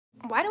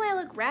Why do I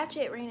look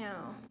ratchet right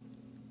now?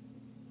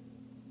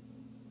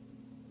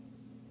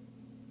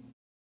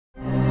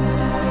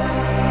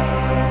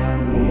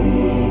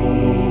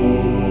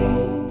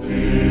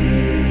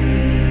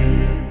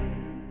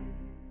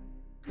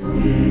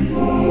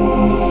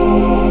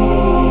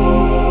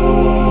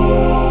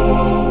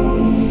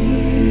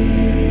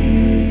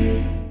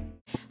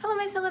 Hello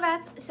my fellow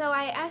bats. So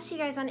I asked you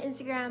guys on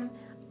Instagram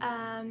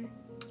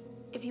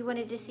if you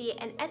wanted to see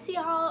an Etsy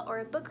haul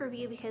or a book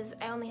review because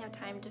I only have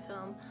time to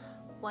film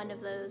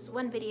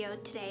one video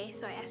today.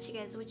 So I asked you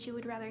guys which you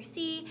would rather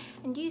see,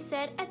 and you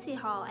said Etsy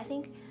haul. I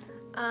think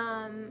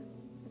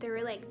there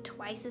were like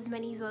twice as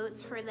many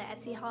votes for the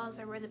Etsy haul as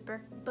there were the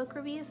book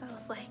reviews. I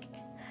was like,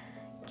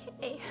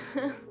 okay.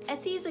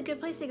 Etsy is a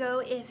good place to go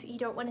if you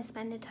don't want to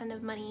spend a ton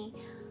of money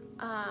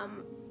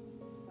on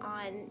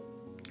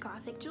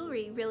Gothic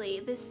jewelry. Really,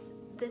 this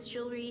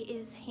jewelry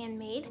is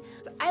handmade.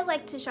 I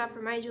like to shop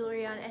for my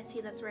jewelry on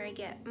Etsy. That's where I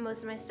get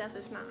most of my stuff,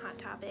 if not Hot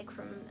Topic,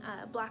 from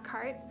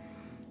Blackheart.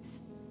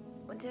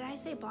 What did I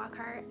say?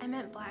 Blackheart? I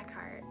meant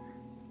Blackheart.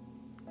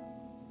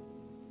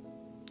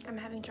 I'm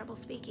having trouble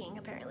speaking,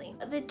 apparently.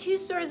 The two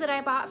stores that I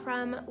bought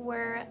from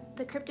were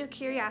the Crypto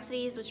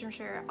Curiosities, which I'm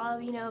sure all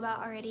of you know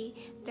about already.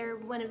 They're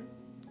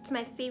it's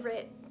my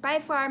favorite, by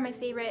far my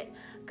favorite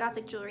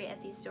Gothic jewelry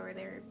Etsy store.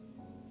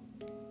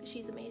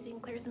 She's amazing.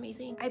 Claire's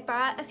amazing. I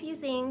bought a few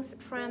things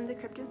from the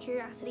Crypto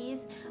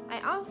Curiosities. I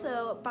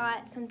also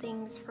bought some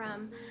things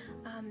from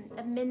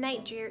a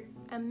Midnight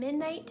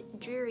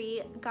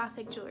Dreary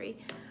Gothic jewelry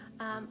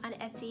on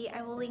Etsy.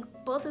 I will link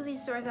both of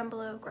these stores down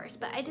below, of course.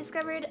 But I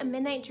discovered a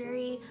Midnight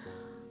Dreary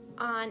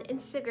on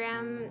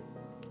Instagram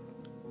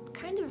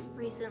kind of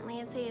recently.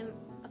 I'd say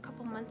a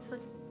couple months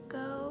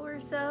ago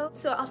or so.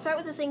 So I'll start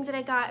with the things that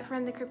I got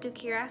from the Crypto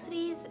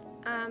Curiosities,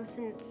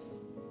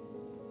 since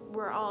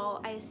we're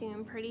all, I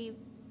assume, pretty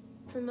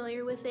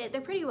familiar with it.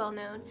 They're pretty well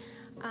known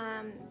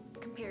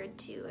compared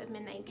to a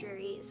Midnight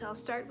Dreary. So I'll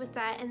start with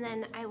that, and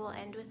then I will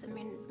end with the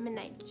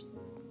Midnight.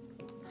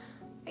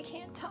 I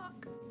can't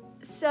talk.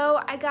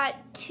 So I got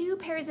 2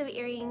 pairs of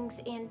earrings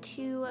and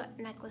 2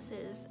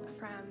 necklaces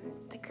from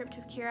the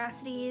Crypto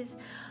Curiosities.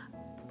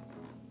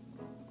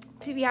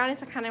 To be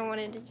honest, I kind of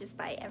wanted to just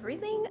buy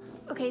everything.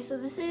 Okay, so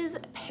this is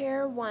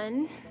pair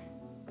 1.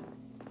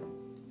 I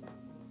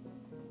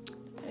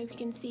don't know if you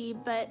can see,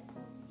 but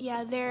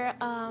yeah, they're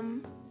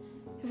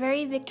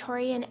very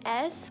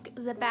Victorian-esque.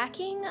 The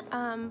backing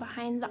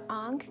behind the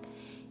ankh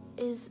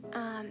is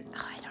I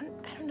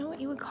don't know what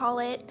you would call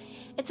it.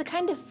 It's a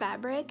kind of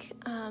fabric.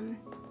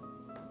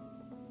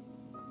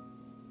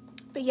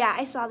 But yeah,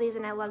 I saw these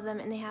and I love them,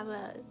 and they have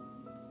a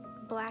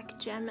black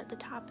gem at the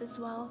top as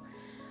well.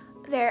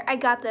 I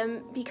got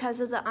them because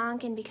of the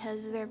ankh and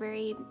because they're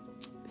very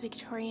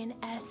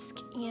Victorian-esque,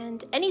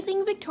 and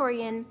anything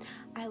Victorian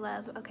I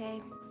love,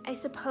 okay? I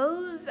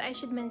suppose I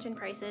should mention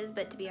prices,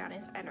 but to be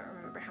honest, I don't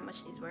remember how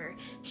much these were.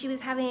 She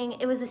was having,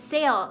 it was a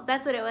sale,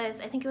 that's what it was.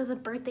 I think it was a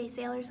birthday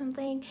sale or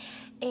something,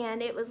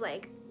 and it was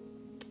like,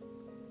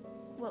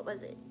 what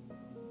was it?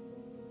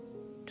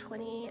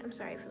 20, I'm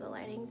sorry for the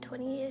lighting,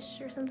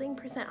 20-ish or something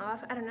 %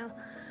 off, I don't know.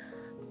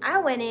 I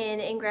went in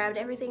and grabbed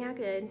everything I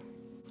could.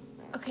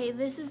 Okay,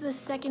 this is the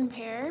second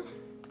pair.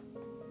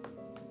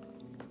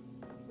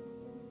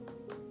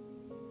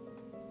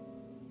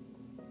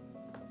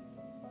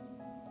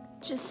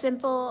 Just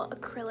simple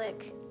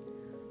acrylic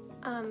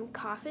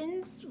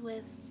coffins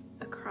with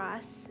a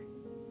cross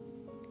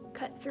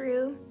cut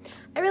through.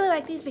 I really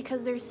like these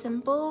because they're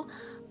simple,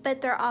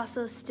 but they're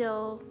also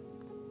still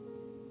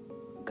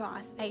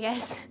goth, I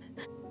guess.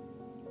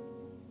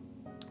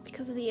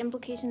 Because of the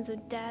implications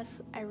of death,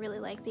 I really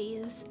like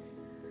these.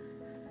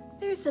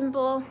 They're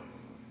simple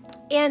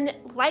and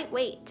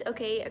lightweight,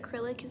 okay?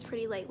 Acrylic is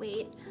pretty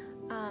lightweight,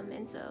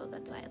 and so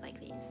that's why I like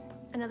these.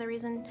 Another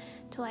reason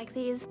to like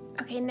these.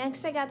 Okay,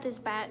 next I got this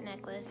bat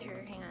necklace.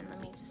 Here, hang on,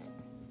 let me just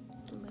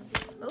move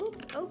it. Oh,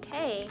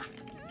 okay.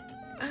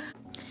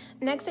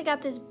 Next I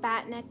got this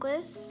bat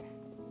necklace.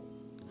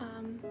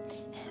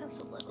 It's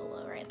a little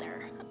low right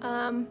there.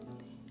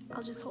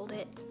 I'll just hold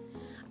it.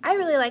 I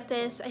really like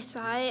this. I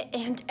saw it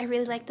and I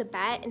really like the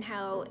bat and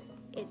how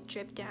it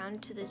dripped down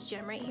to this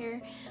gem right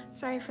here.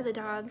 Sorry for the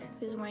dog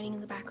who's whining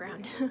in the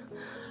background.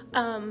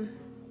 I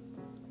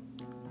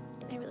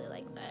really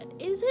like that.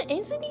 Isn't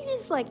he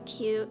just like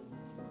cute?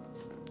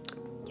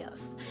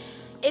 Yes.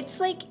 It's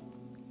like,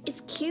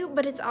 it's cute,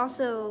 but it's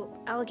also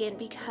elegant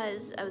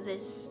because of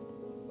this,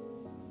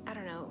 I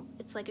don't know,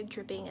 it's like a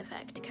dripping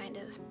effect kind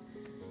of.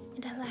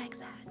 And I like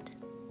that.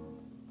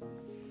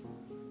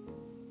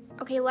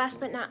 Okay, last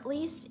but not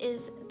least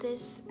is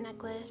this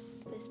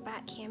necklace, this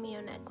bat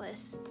cameo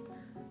necklace.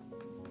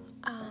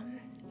 I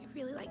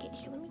really like it.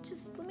 Here, let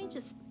me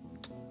just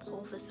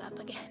pull this up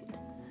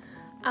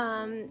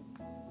again.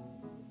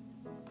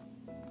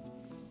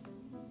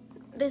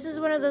 This is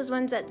one of those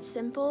ones that's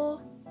simple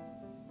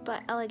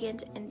but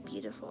elegant and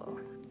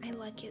beautiful. I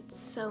like it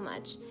so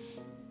much.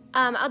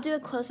 I'll do a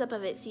close-up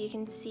of it so you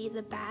can see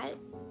the bat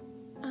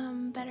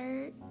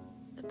better.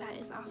 The bat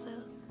is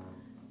also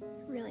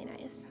really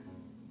nice.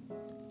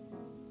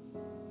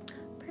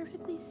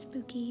 perfectly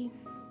spooky.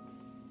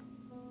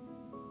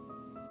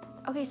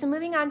 Okay, so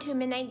moving on to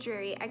Midnight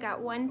Dreary, I got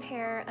one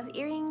pair of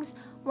earrings,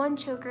 one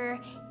choker,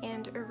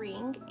 and a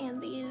ring,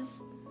 and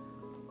these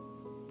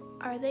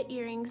are the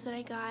earrings that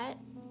I got.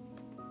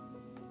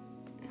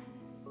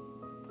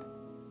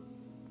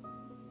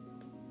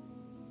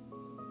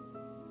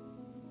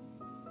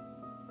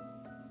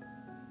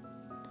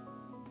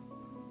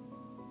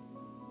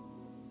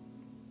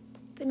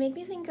 They make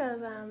me think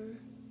of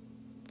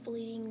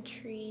bleeding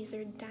trees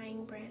or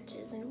dying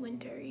branches in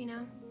winter, you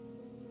know?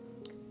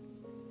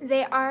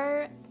 They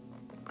are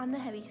on the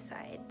heavy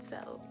side,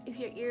 so if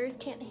your ears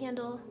can't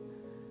handle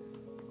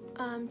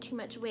too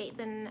much weight,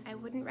 then I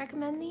wouldn't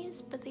recommend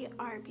these, but they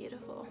are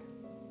beautiful.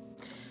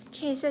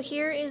 Okay, so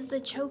here is the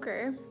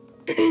choker.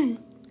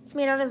 It's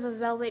made out of a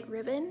velvet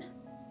ribbon.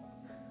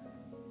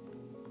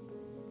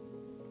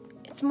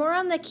 It's more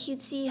on the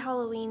cutesy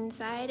Halloween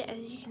side, as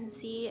you can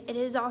see. It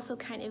is also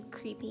kind of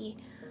creepy,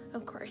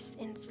 of course,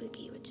 and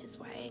spooky, which is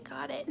why I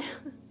got it.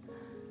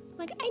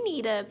 Like, I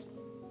need a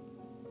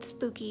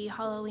spooky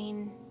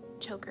Halloween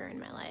choker in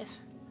my life.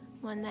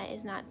 One that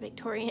is not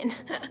Victorian,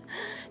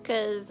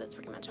 because that's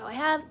pretty much all I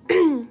have.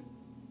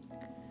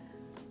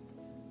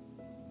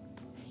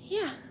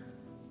 Yeah.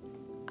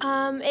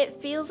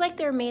 It feels like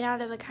they're made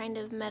out of a kind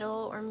of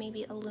metal or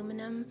maybe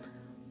aluminum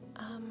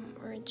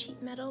or a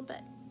cheap metal,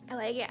 but I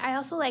like it. I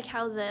also like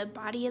how the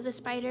body of the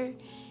spider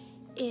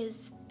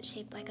is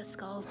shaped like a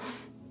skull.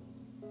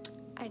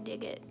 I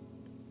dig it.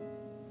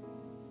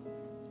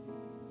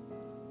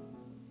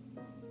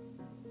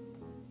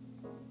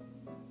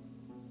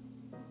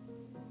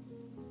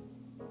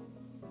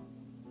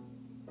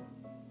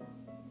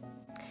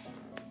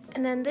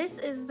 And then this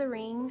is the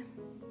ring.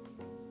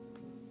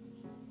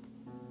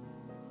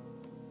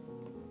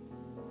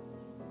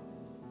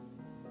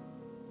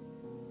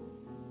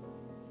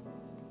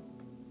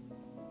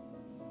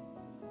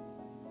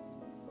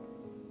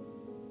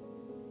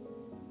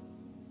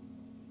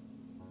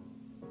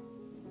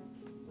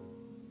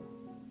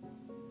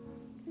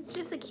 It's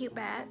just a cute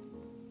bat.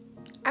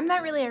 I'm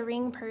not really a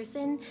ring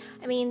person.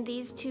 I mean,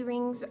 these two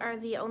rings are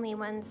the only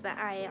ones that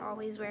I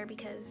always wear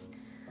because,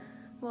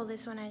 well,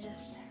 this one I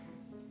just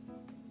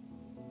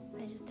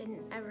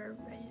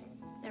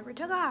never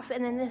took off.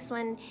 And then this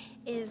one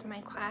is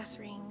my class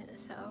ring,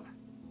 so.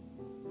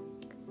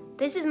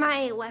 This is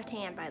my left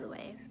hand, by the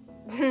way,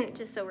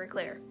 just so we're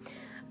clear.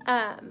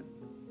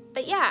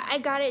 But yeah, I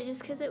got it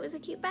just because it was a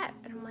cute bat.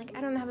 And I'm like,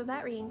 I don't have a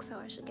bat ring, so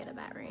I should get a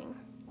bat ring.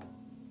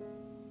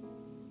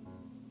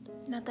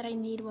 Not that I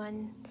need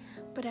one,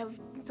 but I would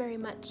very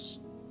much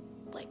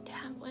like to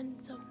have one,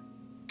 so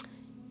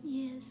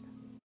yes.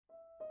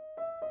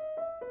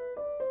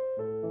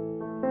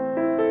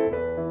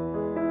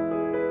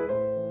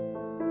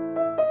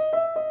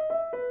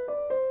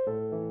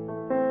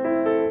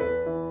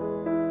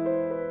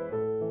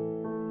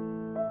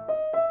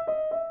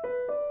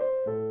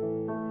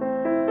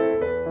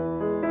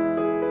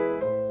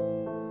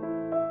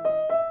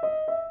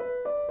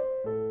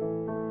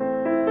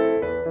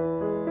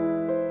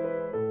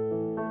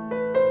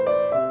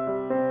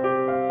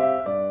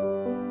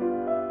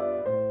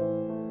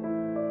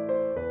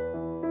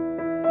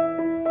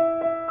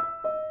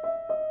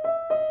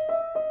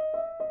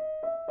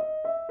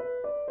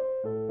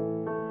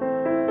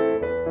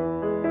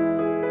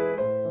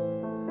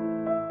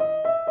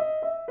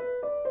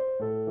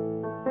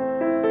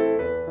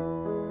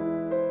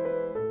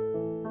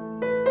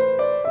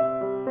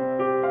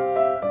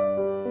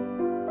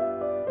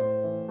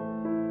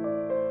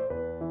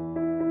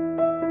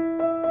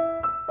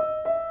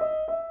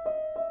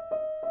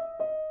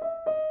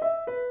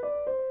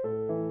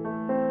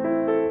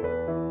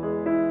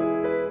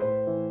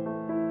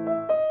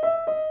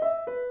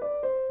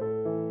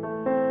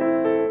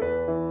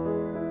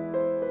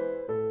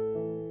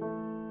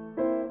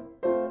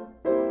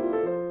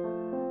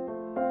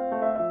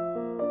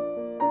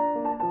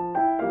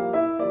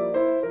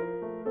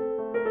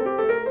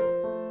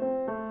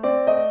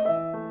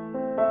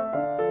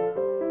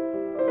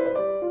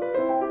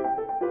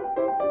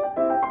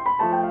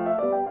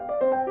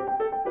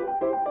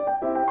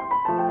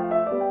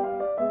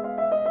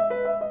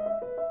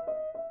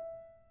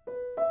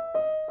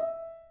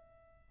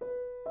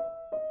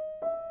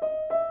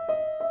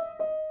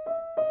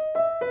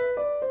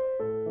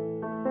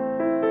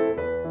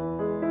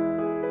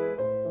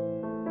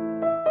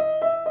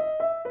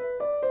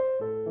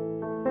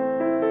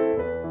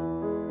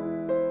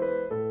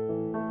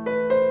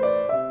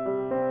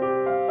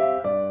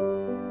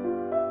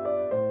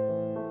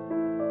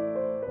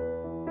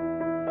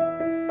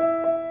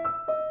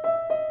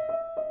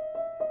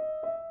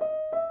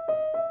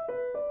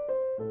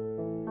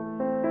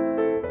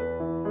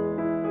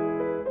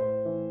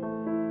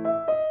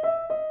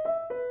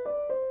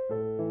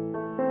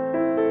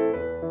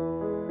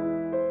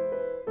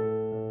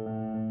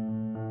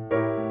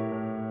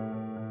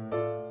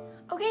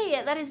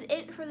 That is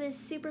it for this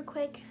super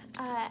quick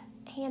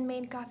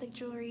handmade Gothic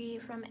jewelry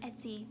from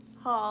Etsy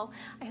haul.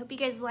 I hope you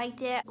guys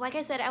liked it. Like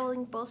I said, I will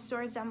link both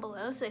stores down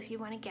below, so if you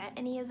want to get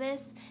any of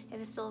this,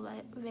 if it's still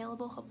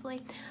available,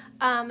 hopefully,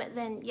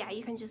 then yeah,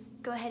 you can just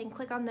go ahead and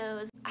click on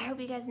those. I hope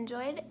you guys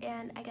enjoyed,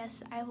 and I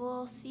guess I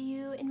will see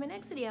you in my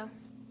next video.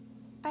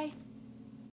 Bye.